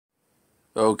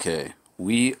Okay,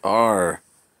 we are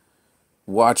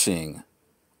watching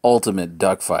Ultimate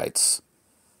Duck Fights,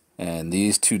 and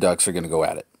these two ducks are going to go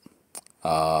at it.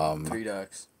 Three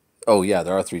ducks. Oh, yeah,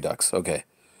 there are three ducks. Okay,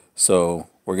 so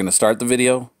we're going to start the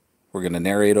video, we're going to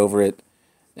narrate over it,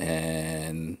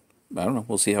 and I don't know,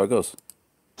 we'll see how it goes.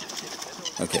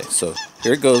 Okay, so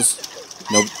here it goes.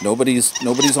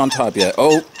 Nobody's on top yet.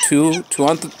 Oh, two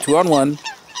on one.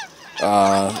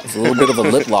 There's a little bit of a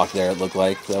lip lock there. It looked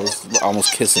like that was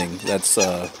almost kissing. That's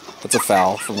a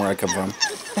foul from where I come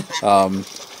from.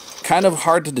 Kind of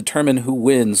hard to determine who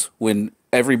wins when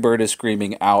every bird is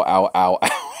screaming "ow, ow, ow,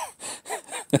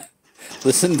 ow."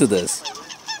 Listen to this.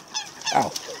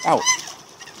 Ow, ow.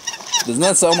 Doesn't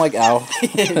that sound like ow?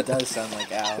 It does sound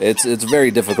like ow. It's very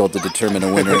difficult to determine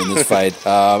a winner in this fight.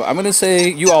 I'm gonna say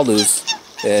you all lose,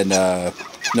 and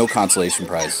no consolation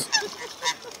prize.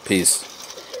 Peace.